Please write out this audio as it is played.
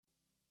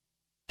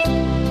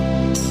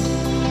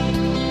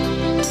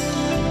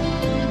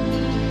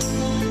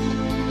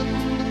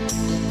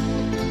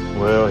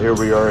here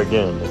we are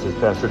again. This is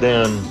Pastor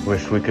Dan.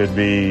 Wish we could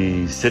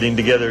be sitting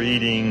together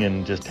eating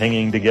and just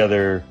hanging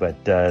together,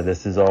 but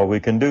this is all we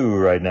can do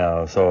right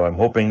now. So I'm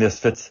hoping this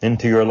fits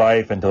into your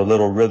life, into a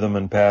little rhythm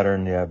and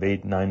pattern. You have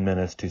 8-9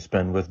 minutes to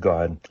spend with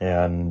God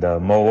and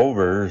mull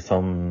over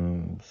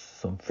some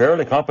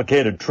fairly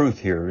complicated truth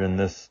here in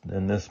this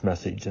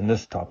message, in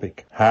this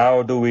topic.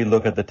 How do we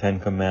look at the Ten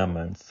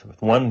Commandments?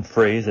 With one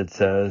phrase, it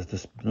says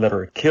this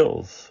letter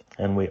kills.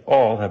 And we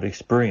all have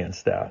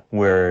experienced that,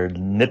 where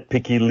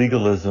nitpicky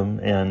legalism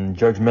and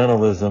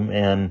judgmentalism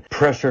and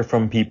pressure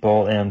from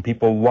people and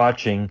people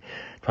watching,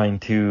 trying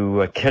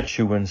to catch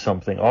you in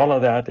something, all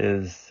of that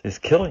is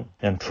killing.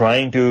 And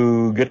trying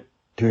to get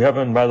to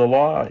heaven by the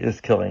law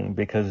is killing,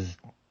 because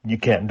you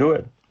can't do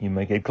it. You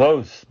may get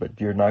close, but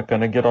you're not going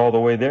to get all the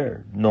way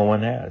there. No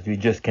one has. You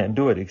just can't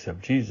do it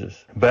except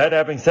Jesus. But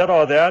having said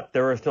all that,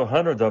 there are still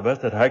hundreds of us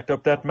that hiked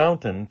up that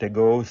mountain to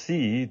go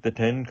see the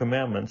Ten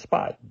Commandments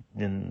spot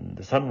in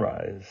the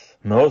sunrise.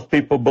 Most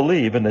people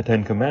believe in the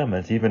Ten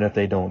Commandments, even if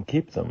they don't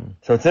keep them.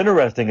 So it's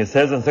interesting. It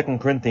says in 2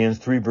 Corinthians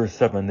 3 verse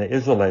 7, the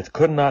Israelites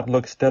could not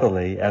look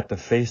steadily at the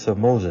face of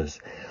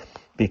Moses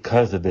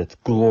because of its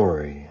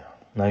glory.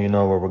 Now you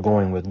know where we're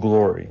going with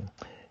glory.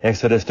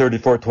 Exodus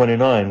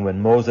 34:29,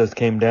 when Moses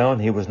came down,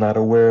 he was not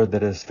aware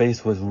that his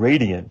face was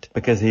radiant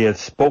because he had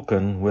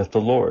spoken with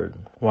the Lord.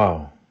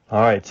 Wow.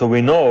 All right, so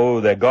we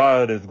know that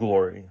God is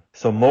glory.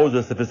 So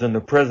Moses, if it's in the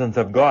presence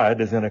of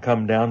God, is going to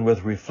come down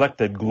with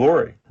reflected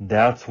glory.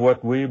 That's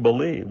what we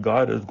believe.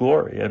 God is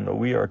glory, and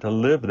we are to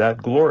live that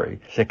glory.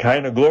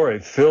 Shekinah glory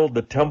filled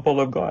the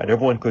temple of God.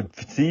 Everyone could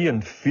see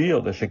and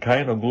feel the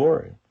Shekinah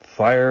glory.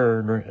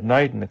 Fire at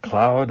night and a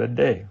cloud at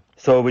day.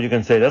 So you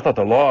can say, that's not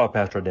the law,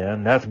 Pastor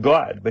Dan, that's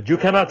God. But you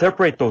cannot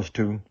separate those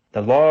two.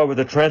 The law was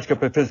a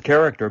transcript of his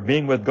character.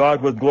 Being with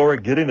God was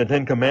glory. Getting the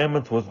Ten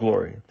Commandments was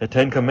glory. The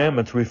Ten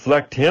Commandments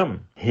reflect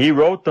him. He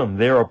wrote them.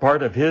 They are a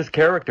part of his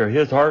character,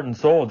 his heart and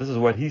soul. This is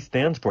what he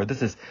stands for.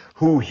 This is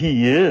who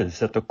he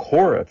is at the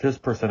core of his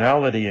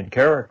personality and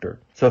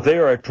character. So if they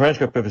are a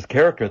transcript of his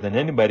character, then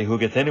anybody who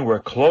gets anywhere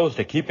close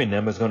to keeping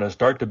them is going to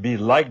start to be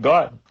like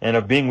God. And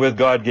if being with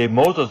God gave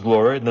Moses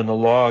glory, then the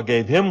law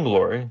gave him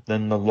glory.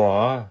 Then the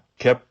law,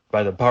 kept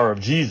by the power of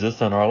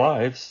Jesus in our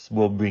lives,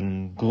 will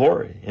bring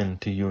glory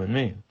into you and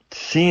me.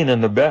 Seen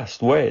in the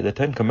best way, the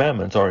Ten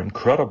Commandments are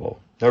incredible.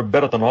 They're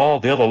better than all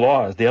the other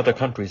laws the other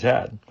countries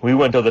had. We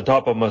went to the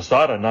top of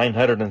Masada.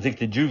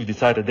 960 Jews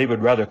decided they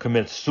would rather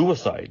commit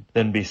suicide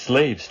than be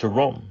slaves to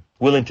Rome,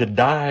 willing to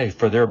die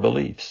for their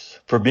beliefs,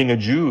 for being a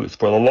Jew,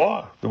 for the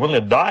law. They're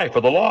willing to die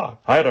for the law.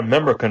 I had a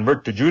member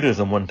convert to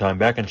Judaism one time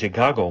back in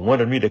Chicago,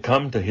 wanted me to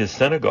come to his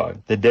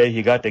synagogue the day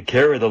he got to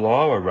carry the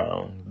law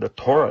around, the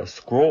Torah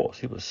scrolls.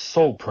 He was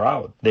so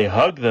proud. They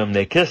hugged them,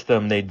 they kissed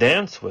them, they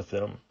danced with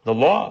them. The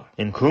law.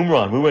 In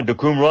Qumran, we went to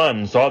Qumran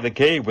and saw the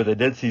cave where the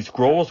Dead Sea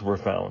Scrolls were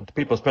found.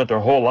 People spent their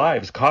whole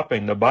lives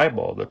copying the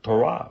Bible, the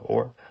Torah,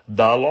 or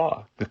the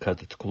law,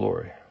 because it's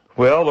glory.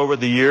 Well, over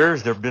the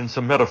years, there have been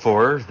some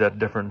metaphors that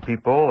different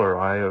people or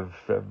I have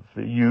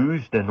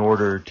used in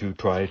order to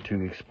try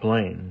to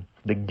explain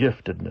the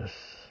giftedness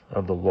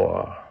of the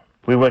law.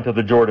 We went to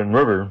the Jordan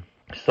River.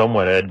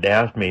 Someone had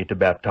asked me to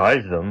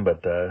baptize them,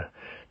 but the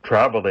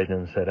travel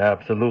agent said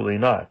absolutely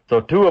not.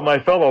 So two of my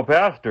fellow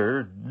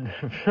pastors,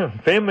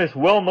 famous,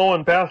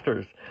 well-known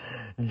pastors,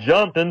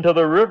 jumped into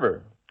the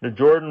river. The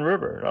Jordan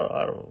River. Now,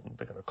 I don't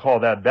think I'm going to call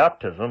that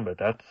baptism, but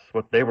that's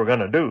what they were going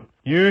to do.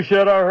 You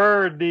should have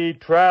heard the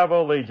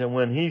travel agent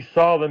when he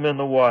saw them in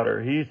the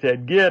water. He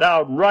said, "Get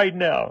out right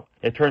now."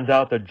 It turns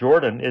out that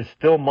Jordan is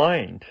still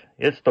mined.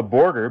 It's the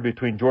border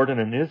between Jordan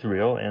and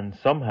Israel, and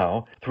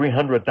somehow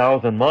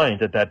 300,000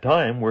 mines at that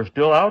time were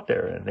still out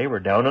there, and they were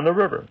down in the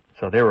river.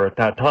 So they were, at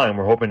that time,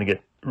 we're hoping to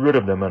get rid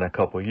of them in a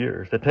couple of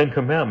years. The Ten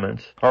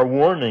Commandments are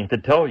warning to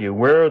tell you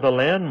where the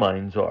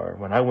landmines are.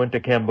 When I went to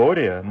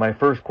Cambodia, my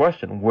first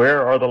question,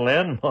 where are the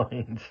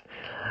landmines?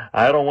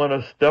 I don't want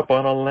to step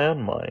on a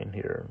landmine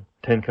here.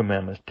 Ten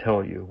Commandments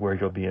tell you where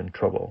you'll be in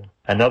trouble.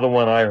 Another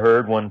one I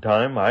heard one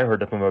time, I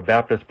heard it from a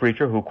Baptist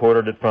preacher who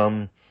quoted it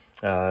from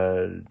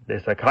a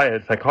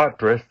psychiatrist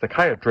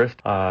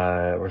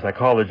or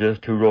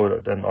psychologist who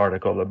wrote an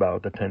article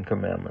about the Ten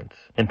Commandments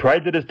and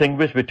tried to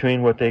distinguish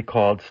between what they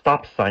called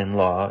stop sign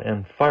law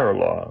and fire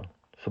law.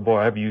 So boy,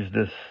 I've used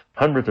this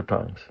hundreds of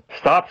times.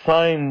 Stop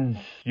signs,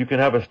 you can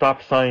have a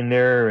stop sign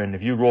there, and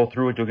if you roll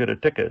through it, you'll get a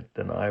ticket.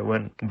 And I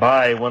went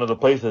by one of the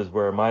places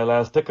where my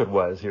last ticket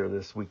was here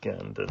this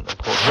weekend, and I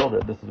told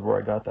Hilda, this is where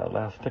I got that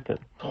last ticket.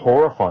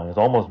 Horrifying. It's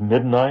almost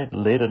midnight,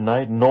 late at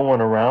night, no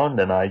one around,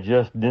 and I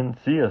just didn't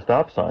see a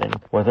stop sign.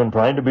 Wasn't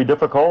trying to be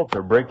difficult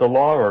or break the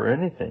law or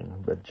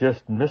anything, but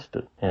just missed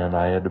it, and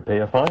I had to pay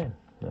a fine.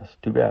 That's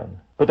too bad.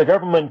 But the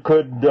government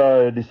could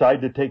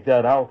decide to take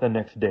that out the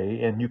next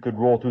day, and you could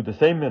roll through the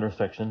same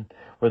intersection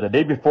where the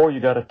day before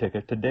you got a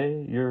ticket.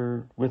 Today,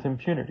 you're with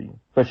impunity.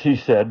 But she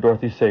said,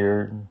 Dorothy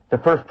Sayers, the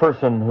first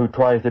person who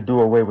tries to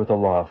do away with the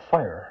law of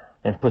fire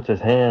and puts his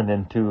hand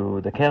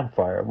into the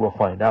campfire will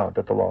find out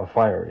that the law of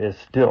fire is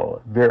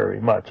still very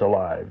much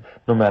alive.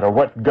 No matter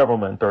what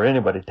government or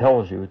anybody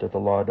tells you that the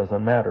law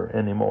doesn't matter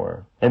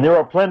anymore. And there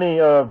are plenty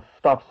of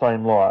stop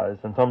sign laws,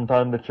 and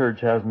sometimes the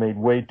church has made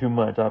way too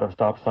much out of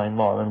stop sign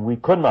law, and we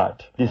could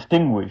not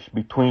distinguish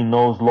between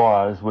those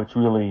laws which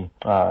really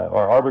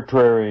are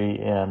arbitrary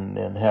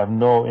and have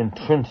no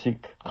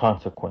intrinsic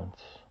consequence.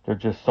 They're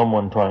just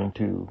someone trying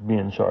to be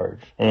in charge.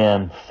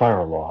 And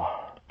fire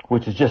law,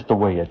 which is just the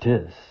way it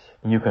is.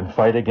 You can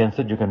fight against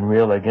it, you can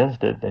rail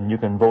against it, and you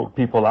can vote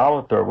people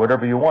out or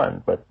whatever you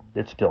want, but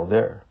it's still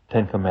there.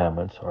 10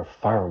 Commandments are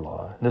fire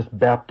law. This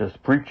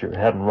Baptist preacher,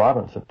 Haddon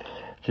Robinson,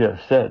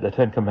 just said the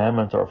 10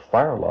 Commandments are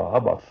fire law. I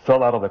about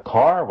fell out of the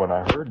car when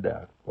I heard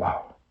that.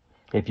 Wow.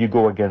 If you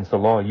go against the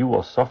law, you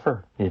will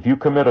suffer. If you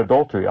commit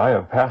adultery, I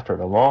have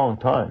pastored a long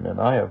time, and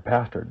I have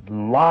pastored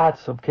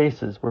lots of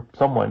cases where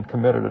someone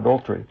committed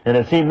adultery. And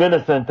it seemed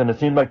innocent, and it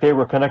seemed like they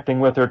were connecting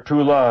with their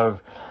true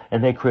love,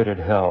 and they created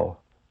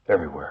hell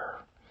everywhere.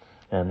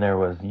 And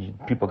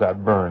people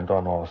got burned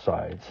on all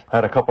sides. I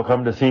had a couple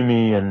come to see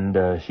me,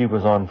 and she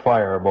was on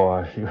fire,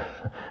 boy.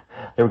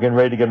 They were getting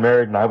ready to get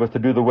married, and I was to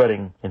do the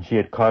wedding, and she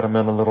had caught him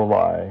in a little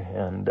lie,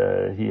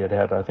 and he had,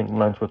 I think,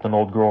 lunch with an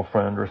old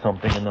girlfriend or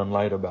something, and then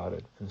lied about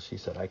it. And she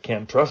said, I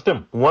can't trust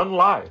him. One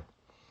lie.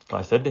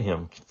 I said to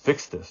him,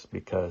 fix this,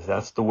 because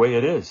that's the way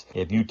it is.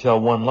 If you tell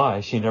one lie,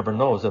 she never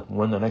knows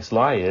when the next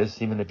lie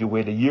is, even if you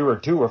wait a year or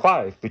 2 or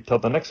 5 to tell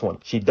the next one.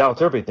 She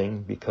doubts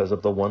everything because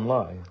of the one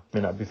lie.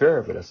 May not be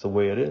fair, but that's the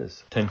way it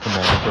is. 10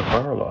 Commandments are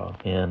fire law.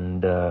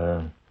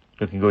 And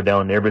you can go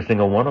down every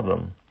single one of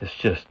them. It's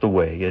just the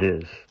way it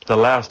is. The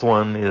last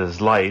one is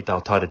light.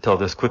 I'll try to tell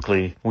this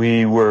quickly.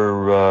 We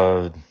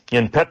were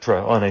in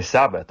Petra on a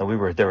Sabbath, and we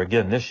were there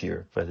again this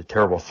year. But the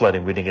terrible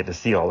flooding, we didn't get to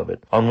see all of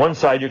it. On one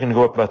side, you can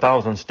go up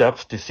 1,000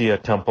 steps to see a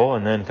temple,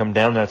 and then come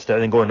down that step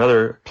and go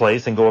another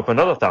place and go up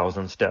another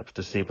 1,000 steps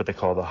to see what they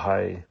call the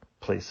high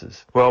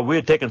places. Well, we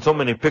had taken so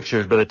many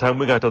pictures, by the time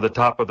we got to the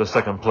top of the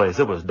second place,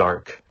 it was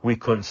dark. We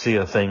couldn't see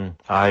a thing.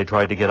 I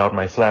tried to get out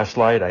my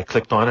flashlight. I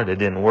clicked on it. It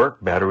didn't work.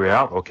 Battery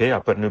out. Okay, I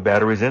put new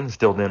batteries in.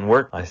 Still didn't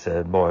work. I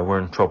said, boy, we're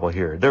in trouble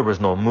here. There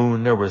was no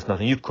moon. There was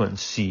nothing. You couldn't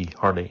see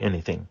hardly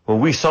anything. Well,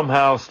 we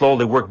somehow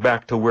slowly worked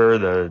back to where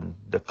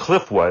the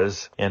cliff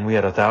was, and we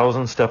had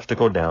 1,000 steps to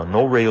go down.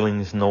 No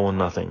railings, no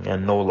nothing,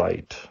 and no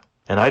light.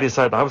 And I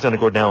decided I was going to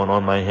go down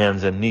on my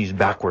hands and knees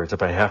backwards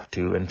if I have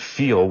to and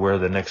feel where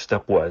the next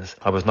step was.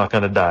 I was not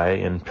going to die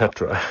in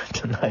Petra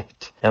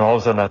tonight. And all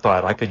of a sudden I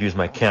thought I could use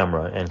my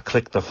camera and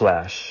click the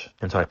flash.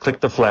 And so I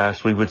clicked the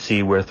flash. We would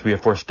see where 3 or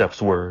 4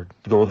 steps were.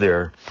 Go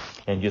there.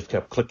 And just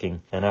kept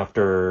clicking. And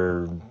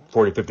after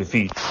 40, 50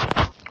 feet,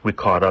 we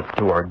caught up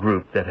to our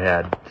group that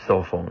had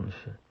cell phones.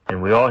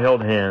 And we all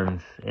held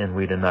hands, and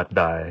we did not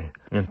die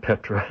in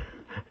Petra.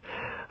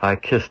 I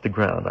kissed the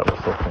ground. I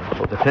was so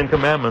thankful. The 10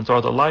 Commandments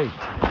are the light.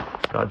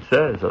 God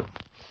says,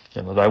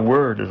 thy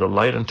word is a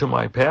light unto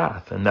my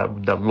path. And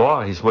that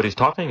law is what he's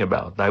talking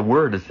about. Thy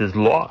word is his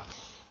law.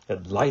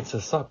 It lights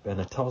us up, and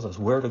it tells us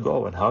where to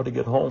go and how to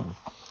get home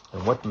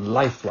and what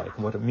life like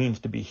and what it means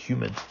to be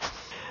human.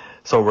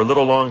 So we're a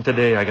little long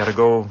today. I got to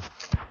go.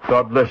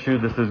 God bless you.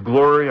 This is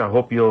Glory. I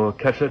hope you'll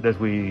catch it as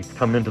we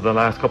come into the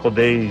last couple of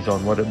days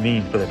on what it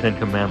means for the 10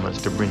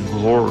 Commandments to bring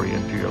glory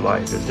into your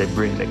life as they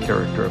bring the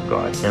character of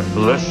God and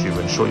bless you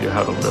and show you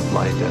how to live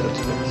life at its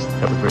best.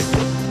 Have a great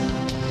day.